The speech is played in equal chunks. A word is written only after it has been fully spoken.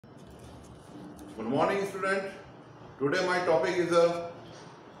Good morning, student. Today my topic is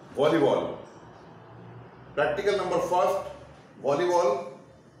volleyball. Practical number first, volleyball.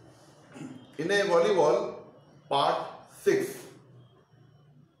 In a volleyball, part 6.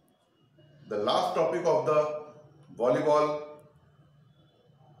 The last topic of the volleyball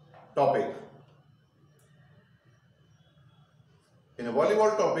topic. In a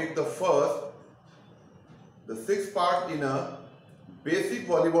volleyball topic, the sixth part in a basic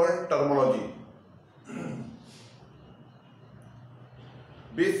volleyball terminology.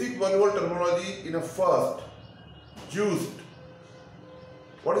 Basic volleyball terminology in a first, juiced.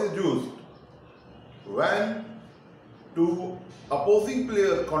 What is juiced? When two opposing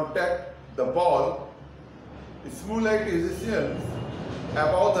players contact the ball, stimulate resistance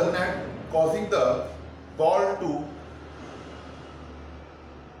above the net, causing the ball to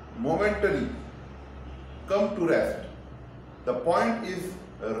momentarily come to rest. The point is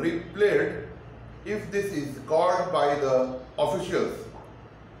replayed if this is called by the officials.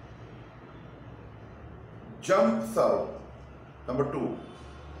 Jump serve. Number two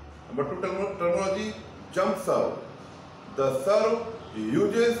terminology, jump serve. The serve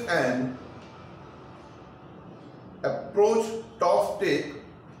uses an approach toss take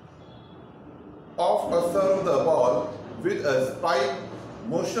of a serve the ball with a spike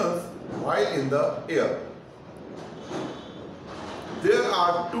motions while in the air. There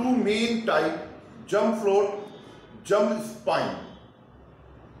are two main types: jump float, jump spine.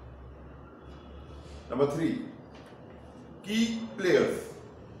 Number 3, key players.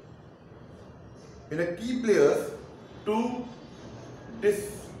 In a key players, to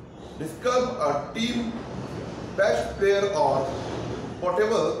discover a team best player or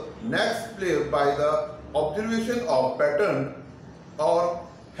potential next player by the observation of pattern or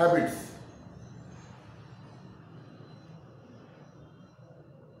habits.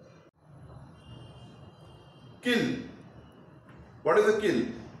 Kill. What is a kill?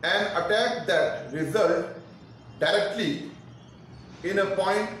 An attack that results directly in a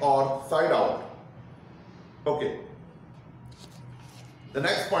point or side out. Okay. The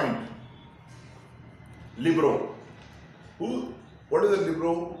next point. Libero. What is a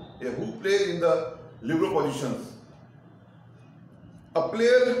libero? Who plays in the libero positions? A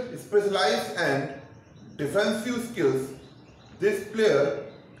player specialized and defensive skills. This player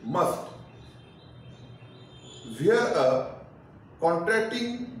must wear a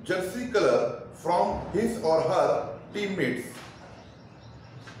contrasting jersey color from his or her teammates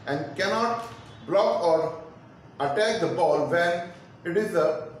and cannot block or attack the ball when it is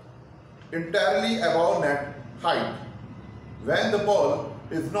entirely above net height. When the ball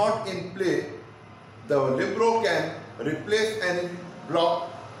is not in play, the libero can replace any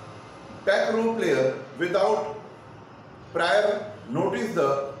block back row player without prior notice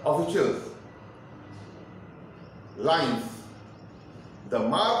the officials. Lines. The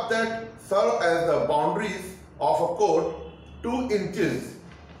mark that serve as the boundaries of a court, 2 inches,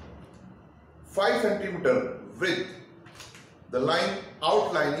 5 centimeter width, the line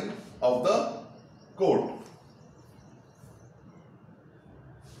outlining of the court.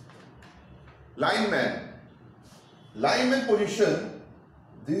 Lineman. Lineman position.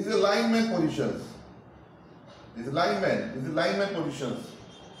 This is a lineman positions. This is lineman positions.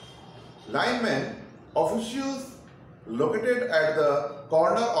 Lineman officials located at the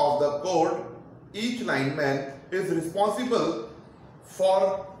corner of the court. Each lineman is responsible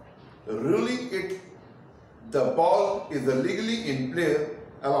for ruling it the ball is legally in play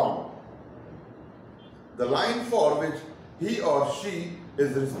along the line for which he or she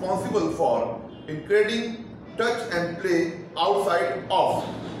is responsible for including touch and play outside of.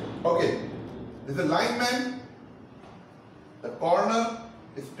 Okay, this is a lineman. The corner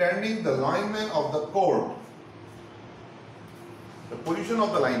is standing the lineman of the court. The position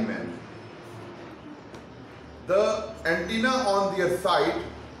of the lineman. The antenna on their side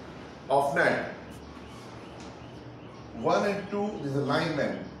of net. 1 and 2 is a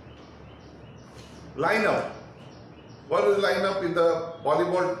lineman. Lineup. What is lineup in the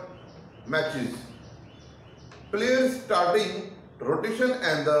volleyball matches? Players starting rotation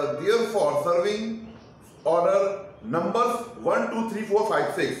and therefore serving order numbers 1, 2, 3, 4,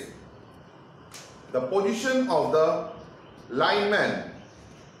 5, 6. The position of the lineman.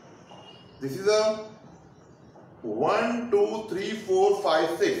 This is a 1, 2, 3, 4,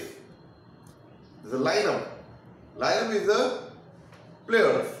 5, 6. This is a lineup. Lineup is a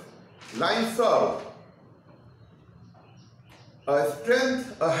players. Line serve. A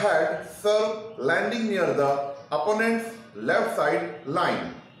strength ahead serve landing near the opponent's left side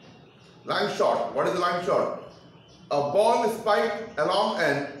line. Line shot. What is the line shot? A ball spiked along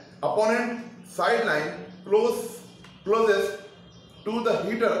an opponent's sideline closest to the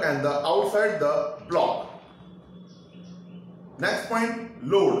hitter and the outside the block. Next point,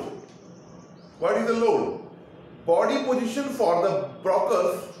 load. What is the load? Body position for the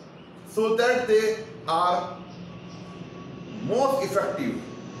blockers so that they are most effective.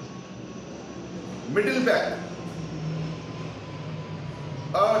 Middle back.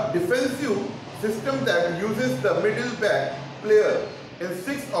 A defensive system that uses the middle back player in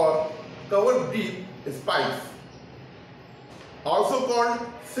 6 or cover deep spikes, also called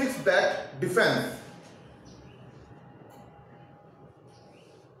 6-back defense.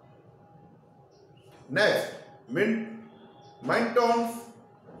 Next, Minton,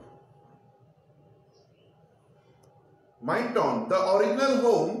 the original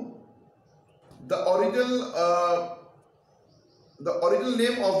home, the original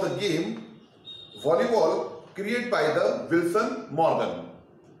name of the game, volleyball, created by the Wilson Morgan.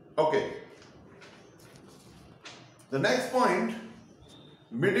 Okay. The next point,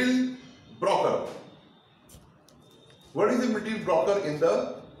 middle blocker. What is the middle blocker in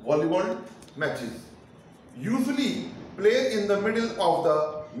the volleyball matches? Usually play in the middle of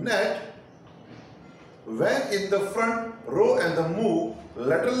the net when in the front row and the move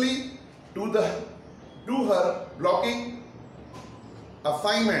laterally to her blocking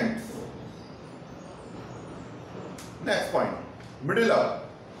assignments. Next point, middle up.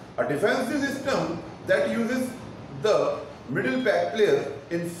 A defensive system that uses the middle back player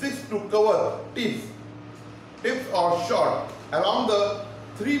in 6 to cover tips or shot along the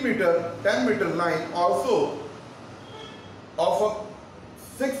 3-meter, 10-meter line, also of a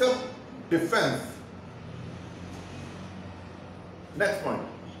 6-up defense. Next point,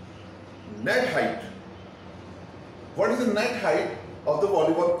 net height. What is the net height of the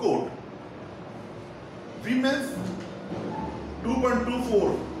volleyball court? Women's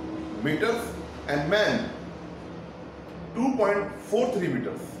 2.24 meters and men 2.43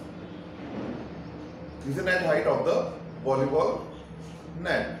 meters. This is the net height of the volleyball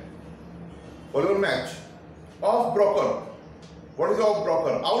match. Off blocker. What is off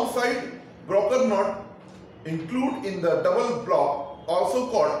blocker? Outside blocker not include in the double block, also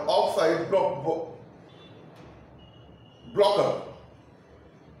called offside blocker.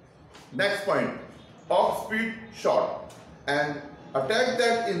 Next point, off speed shot, and attack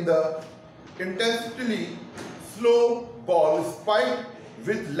that in the intensely slow ball spiked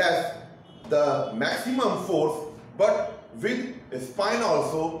with less the maximum force but with a spin,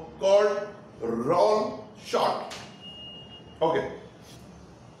 also called roll shot. Okay.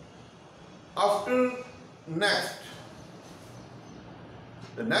 After next,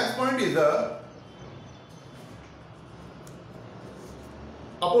 the next point is the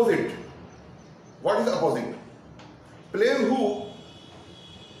opposite. What is the opposite? Player who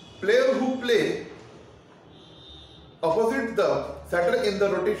play opposite the setter in the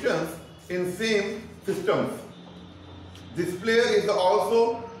rotations in same systems. This player is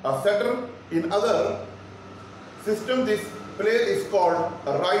also a setter in other system. This player is called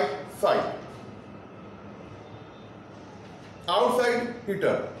a right side. Outside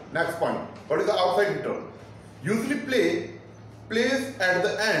hitter. Next point. What is the outside hitter? Usually plays at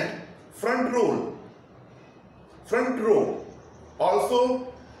the end front row, also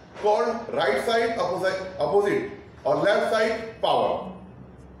called right side opposite or left side power.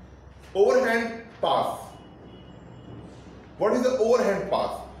 Overhand pass. What is the overhand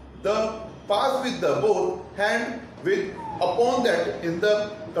pass? The pass with the both hand with upon that in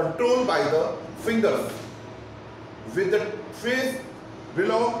the control by the fingers with the face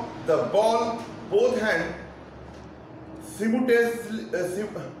below the ball, both hand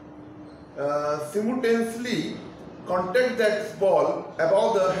simultaneously contact that ball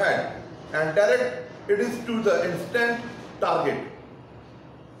above the head and direct it is to the instant target.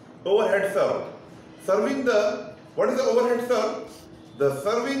 Overhead serve. Serving the, what is the overhead serve? The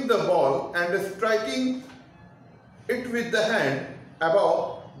serving the ball and striking it with the hand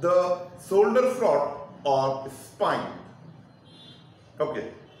above the shoulder front or spine.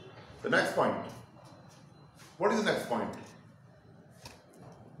 Okay. The next point. What is the next point?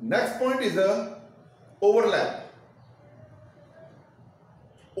 Next point is a overlap.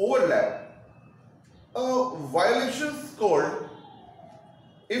 A violation is called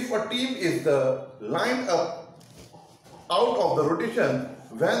if a team is lined up out of the rotation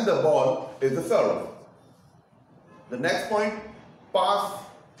when the ball is served. The next point, pass,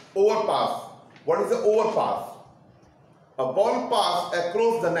 overpass. What is the overpass? A ball pass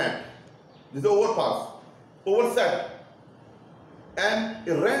across the net. This is overpass. Overset. An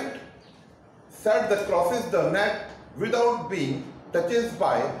errant set that crosses the net without being touches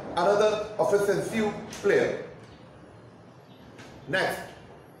by another offensive player. Next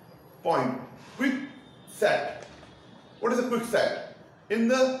point, quick set. What is a quick set? In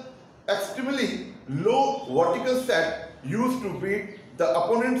the extremely low vertical set used to beat the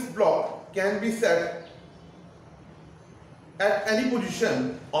opponent's block can be set at any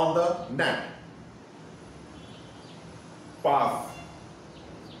position on the net. Pass.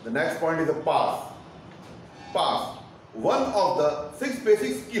 The next point is a pass. Pass. One of the 6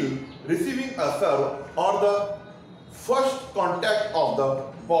 basic skills receiving a serve or the first contact of the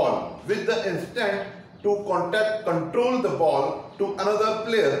ball with the intent to control the ball to another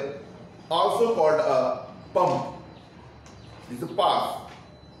player, also called a pump. This is a pass.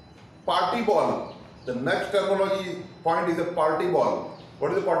 Party ball. The next terminology point is a party ball.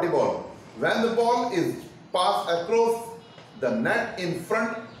 What is a party ball? When the ball is passed across the net in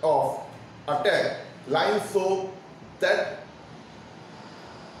front of attack line so that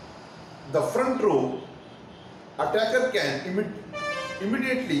the front row attacker can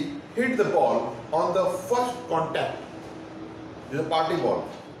immediately hit the ball on the first contact. This is a party ball.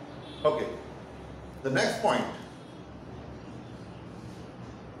 Okay. The next point.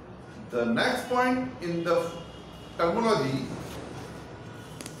 The next point in the terminology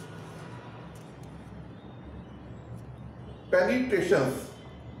penetrations.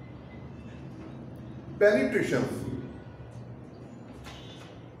 Penetrations.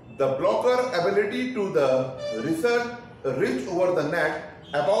 The blocker ability to reach over the net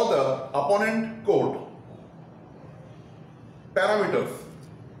above the opponent court. Parameters.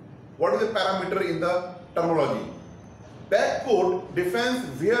 What is the parameter in the terminology? Backcourt defense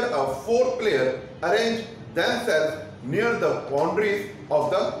where a 4 player arrange themselves near the boundaries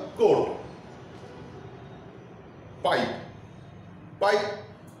of the court. Pipe. Pipe.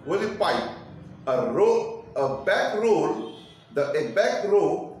 What is pipe? A back row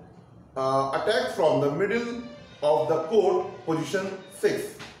attack from the middle of the court, position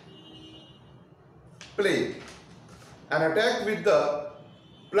 6. Play. An attack with the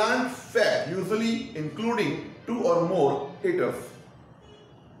plant fat, usually including 2 or more hitters.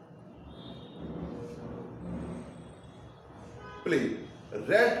 Play.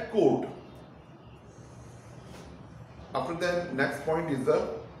 Red court. After that, next point is the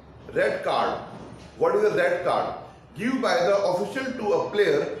red card. What is a red card? Given by the official to a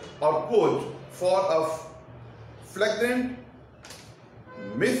player or coach for a flagrant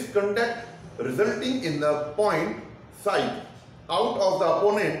misconduct resulting in the point side out of the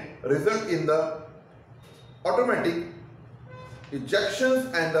opponent, result in the automatic ejections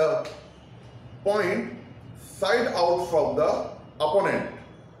and the point side out from the opponent.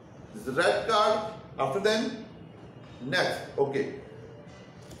 This is the red card. After then, next, okay,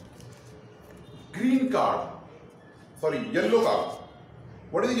 green card. Sorry, yellow card.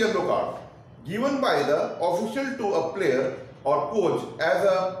 What is a yellow card? Given by the official to a player or coach as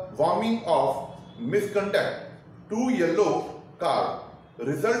a warming of misconduct. 2 yellow card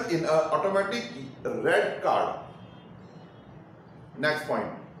result in an automatic red card. Next point,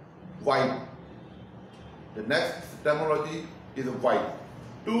 white. The next terminology is white.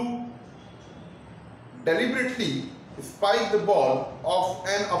 To deliberately spike the ball off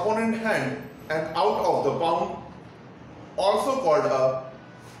an opponent hand and out of the bound, also called a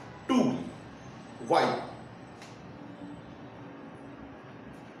 2. White.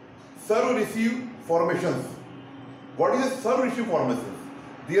 Serve-receive formations. What is a serve-receive formation?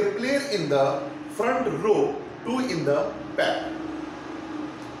 Their player in the front row, 2 in the back.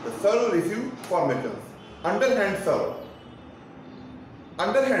 The serve-receive formations. Underhand serve.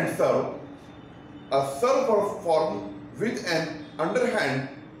 Underhand serve. A serve formed with an underhand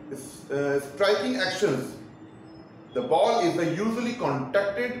striking actions. The ball is usually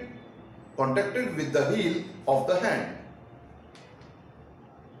contacted with the heel of the hand.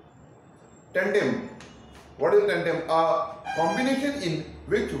 Tandem. What is tandem? A combination in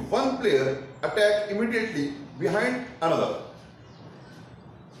which one player attacks immediately behind another.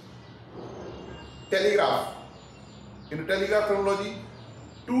 Telegraph. In telegraph terminology,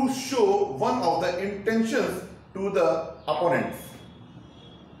 to show one of the intentions to the opponents.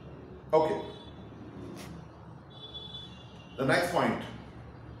 Okay. The next point.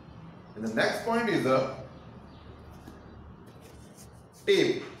 And the next point is a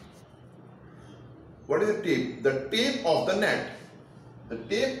tape. What is a tape? The tape of the net. The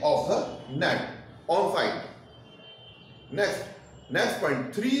tape of the net on side. Next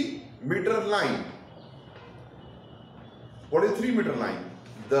point, 3-meter line. What is 3-meter line?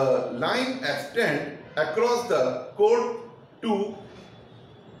 The line extends across the court to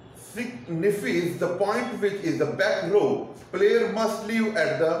signifies the point which is the back row. Player must leave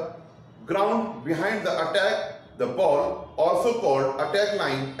at the ground behind the attack the ball, also called attack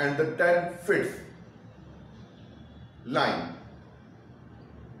line, and the 10 feet line.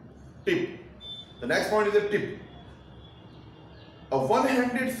 Tip. The next point is the tip. A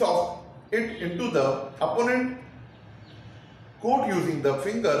one-handed soft it into the opponent court using the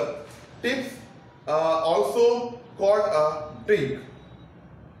finger tips, also called a drink.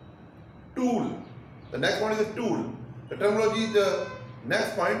 Tool. The next one is a tool. The terminology is the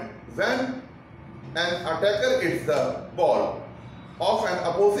next point. When an attacker hits the ball of an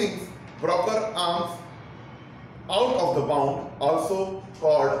opposing blocker arms out of the bound, also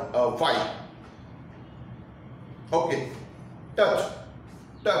called a wipe. Okay. Touch.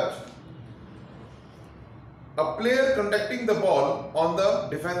 Touch. A player conducting the ball on the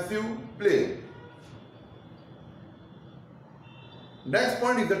defensive play. Next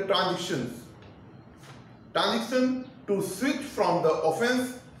point is the transitions. Transition to switch from the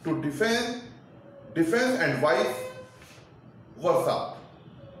offense to defense and vice versa.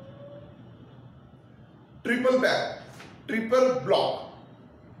 Triple back, triple block.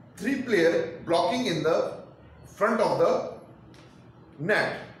 3 players blocking in the front of the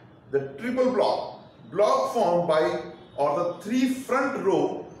net. The triple block formed by the 3 front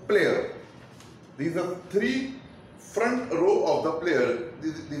row player. These are 3 front row of the player.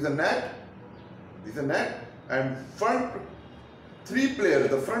 This is a net. This is a net, and front 3 players.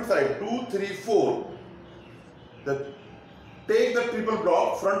 The front side 2, 3, 4. Take the triple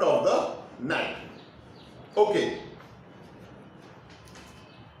block front of the net. Okay.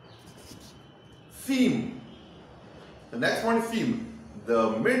 Seam. The next one is seam.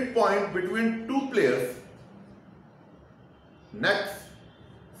 The midpoint between 2 players. Next,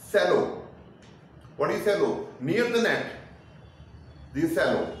 shallow. What is shallow? Near the net. This is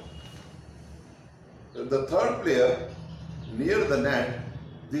shallow. The third player near the net.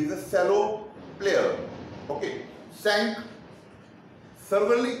 This is a shallow player. Okay. Shank.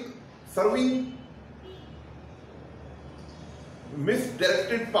 Serving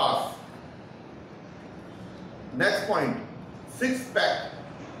misdirected pass. Next point, 6-pack.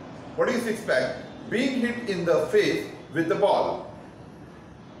 What is 6-pack? Being hit in the face with the ball.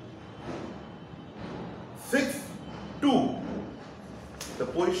 6-2. The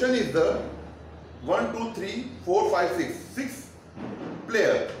position is the 1, 2, 3, 4, 5, 6. 6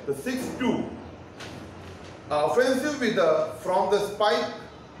 player. The 6-2. Offensive with from the spikers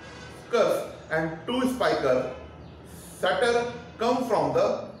and 2 spiker. Setter come from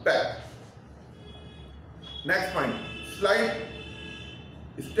the back. Next point, slide,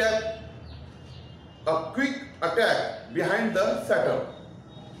 step, a quick attack behind the setter.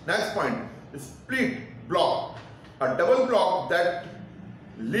 Next point, split block, a double block that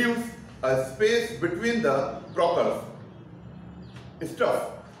leaves a space between the blockers.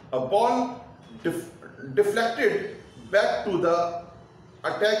 Stuff, a ball deflected back to the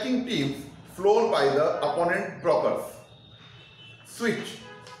attacking team's floor by the opponent blockers. Switch,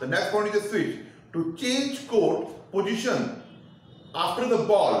 the next point is a switch. To change court position after the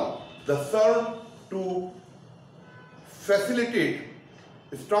ball, the serve to facilitate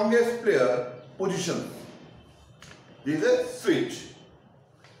strongest player position. This is a switch.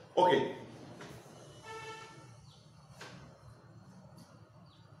 Okay.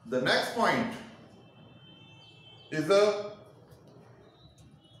 The next point is a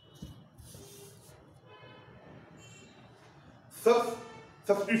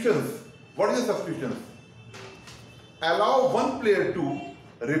substitutions. What is the substitutions? Allow one player to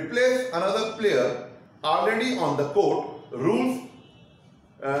replace another player already on the court. Rules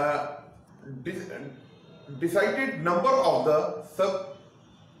decided number of the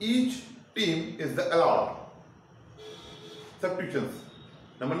each team is the allowed. Substitutions.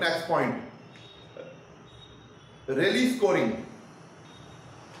 Next point. Rally scoring.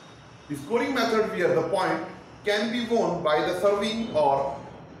 The scoring method where the point can be won by the serving or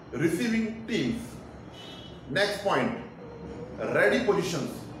receiving teams. Next point, ready positions.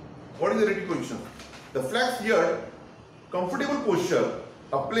 What is the ready position? The flex here, comfortable posture,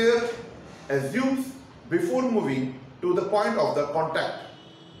 a player assumes before moving to the point of the contact.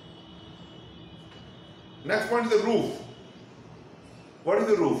 Next point is the roof. What is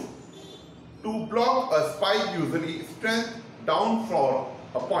the roof? To block a spike, usually strength down for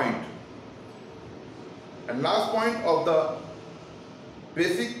a point. And last point of the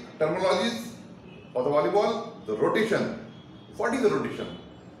basic terminologies of the volleyball, the rotation. What is the rotation?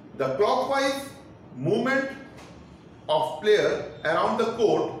 The clockwise movement of player around the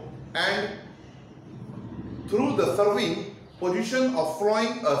court and through the serving position of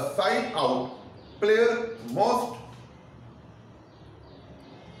flowing a side out, player must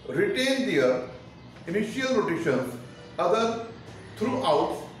retain their initial rotations other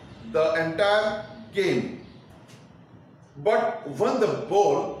throughout the entire game. But when the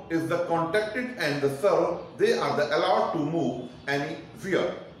ball is the contacted and the serve, they are allowed to move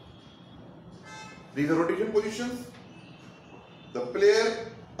anywhere. These are rotation positions. The player,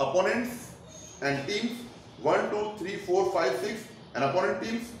 opponents and teams 1, 2, 3, 4, 5, 6 and opponent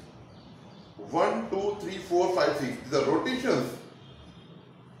teams 1, 2, 3, 4, 5, 6. These are rotations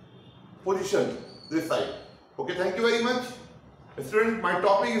position this side. Okay, thank you very much. Students, my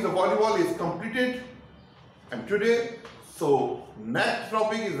topic is the volleyball is completed and today, so next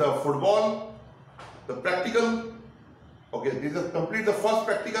topic is the football, the practical. Okay, this is complete the first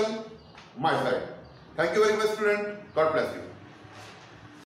practical my side. Thank you very much, student. God bless you.